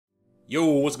Yo,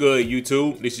 what's good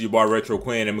YouTube? This is your boy Retro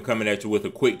Quin, and I'm coming at you with a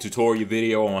quick tutorial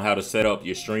video on how to set up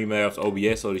your Streamlabs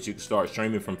OBS so that you can start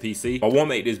streaming from PC. I won't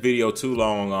make this video too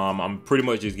long. I'm pretty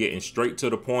much just getting straight to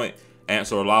the point,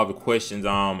 answer a lot of the questions.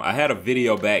 I had a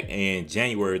video back in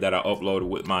January that I uploaded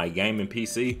with my gaming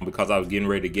PC because I was getting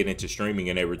ready to get into streaming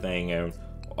and everything, and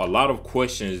a lot of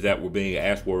questions that were being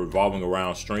asked were revolving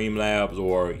around Streamlabs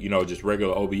or just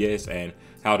regular OBS and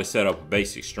how to set up a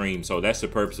basic stream. So that's the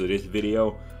purpose of this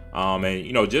video.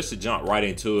 And just to jump right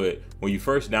into it, when you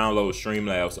first download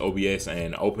Streamlabs OBS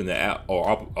and open the app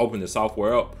or open the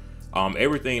software up,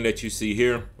 everything that you see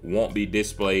here won't be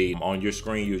displayed on your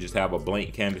screen. You'll just have a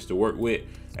blank canvas to work with.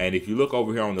 And if you look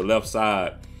over here on the left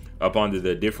side up under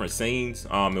the different scenes,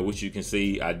 in which you can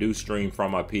see I do stream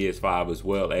from my PS5 as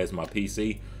well as my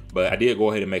PC, but I did go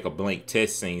ahead and make a blank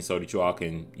test scene so that you all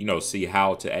can see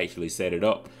how to actually set it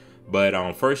up.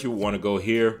 But first you would want to go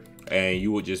here and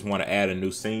you would just want to add a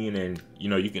new scene, and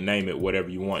you can name it whatever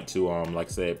you want to. Like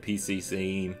I said, PC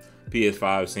scene,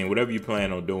 PS5 scene, whatever you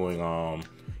plan on doing,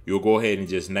 you'll go ahead and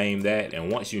just name that.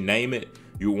 And once you name it,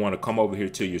 you want to come over here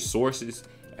to your sources,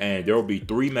 and there will be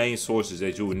three main sources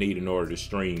that you would need in order to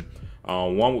stream.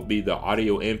 One would be the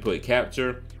audio input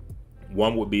capture,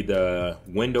 one would be the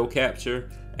window capture,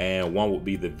 and one would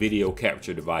be the video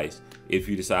capture device if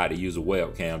you decide to use a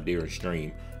webcam during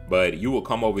stream. But you will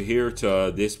come over here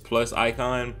to this plus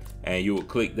icon and you will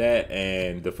click that,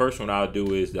 and the first one I'll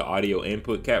do is the audio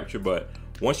input capture. But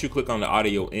once you click on the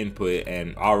audio input,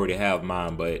 and I already have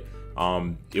mine, but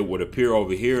it would appear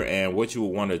over here, and what you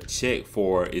will want to check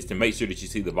for is to make sure that you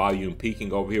see the volume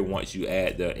peaking over here once you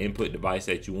add the input device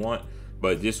that you want.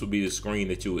 But this would be the screen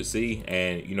that you would see,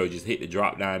 and just hit the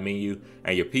drop down menu,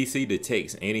 and your PC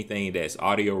detects anything that's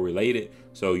audio related,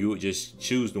 so you would just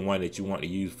choose the one that you want to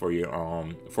use for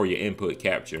your input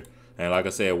capture. And like I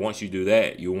said, once you do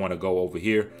that, you want to go over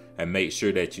here and make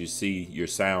sure that you see your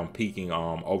sound peaking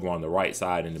over on the right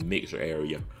side in the mixer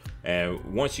area. And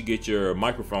once you get your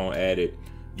microphone added,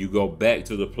 you go back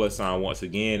to the plus sign once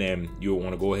again, and you'll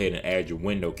want to go ahead and add your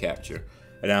window capture.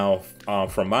 Now,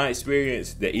 from my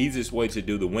experience, the easiest way to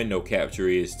do the window capture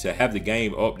is to have the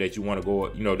game up that you want to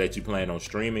go, that you plan on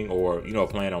streaming or,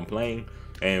 plan on playing.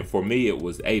 And for me, it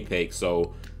was Apex.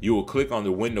 So you will click on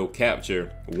the window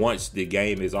capture once the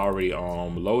game is already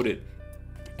loaded.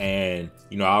 And,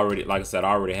 like I said,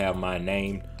 I already have my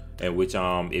name, and which,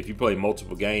 if you play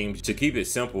multiple games, to keep it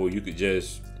simple, you could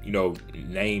just,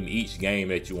 name each game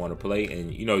that you want to play,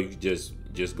 and, you could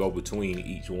just go between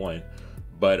each one.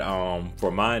 But for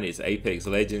mine, it's Apex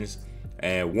Legends.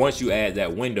 And once you add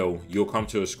that window, you'll come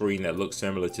to a screen that looks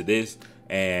similar to this.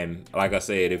 And like I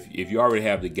said, if you already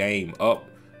have the game up,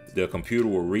 the computer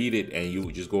will read it, and you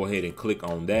would just go ahead and click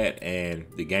on that, and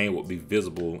the game will be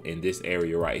visible in this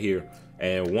area right here.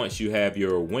 And once you have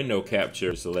your window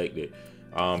capture selected,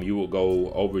 you will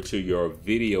go over to your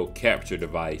video capture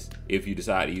device if you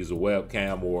decide to use a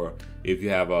webcam, or if you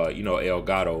have a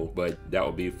Elgato, but that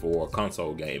would be for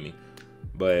console gaming.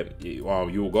 But you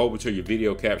will go over to your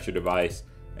video capture device,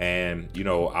 and I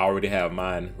already have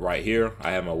mine right here.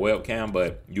 I have my webcam,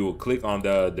 but you will click on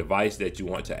the device that you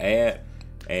want to add,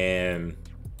 and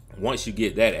once you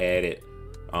get that added,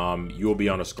 you'll be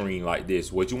on a screen like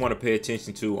this. What you want to pay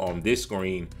attention to on this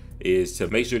screen is to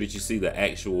make sure that you see the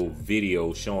actual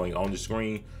video showing on the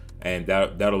screen, and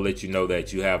that'll let you know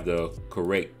that you have the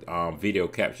correct video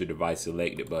capture device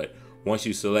selected. But once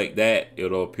you select that,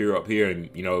 it'll appear up here, and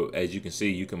as you can see,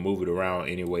 you can move it around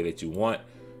any way that you want.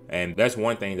 And that's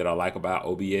one thing that I like about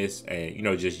OBS,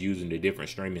 and just using the different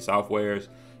streaming softwares,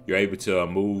 you're able to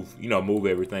move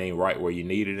everything right where you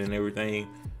need it and everything.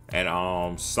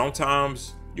 And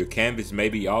sometimes your canvas may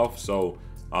be off, so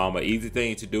an easy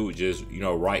thing to do is just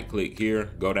right click here,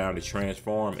 go down to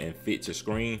transform and fit to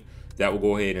screen. That will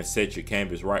go ahead and set your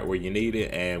canvas right where you need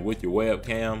it. And with your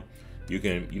webcam, you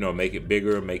can make it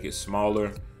bigger, make it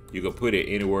smaller. You can put it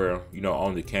anywhere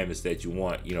on the canvas that you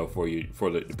want,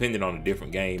 depending on the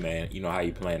different game and how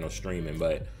you plan on streaming.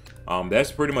 But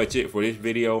that's pretty much it for this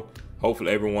video.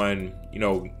 Hopefully everyone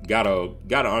got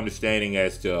an understanding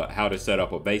as to how to set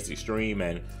up a basic stream.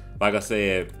 And like I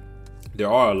said, there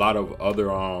are a lot of other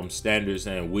standards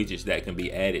and widgets that can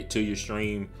be added to your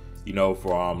stream,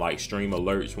 for like stream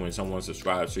alerts when someone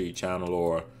subscribes to your channel,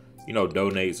 or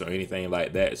donates or anything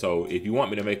like that. So if you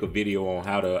want me to make a video on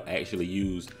how to actually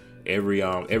use every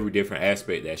different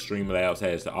aspect that Streamlabs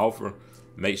has to offer,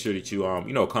 make sure that you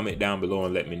comment down below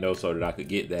and let me know so that I could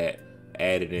get that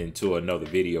added into another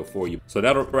video for you. So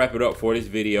that'll wrap it up for this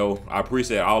video. I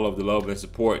appreciate all of the love and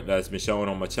support that's been shown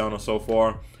on my channel so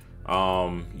far.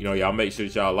 Y'all make sure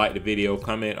that y'all like the video,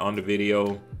 comment on the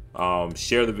video,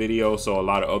 Share the video so a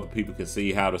lot of other people can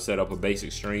see how to set up a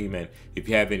basic stream. And if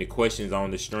you have any questions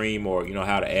on the stream, or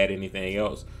how to add anything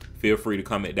else, feel free to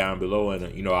comment down below,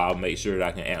 and I'll make sure that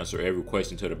I can answer every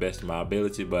question to the best of my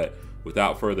ability. But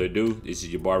without further ado, this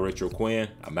is your boy Retro Quin.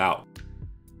 I'm out.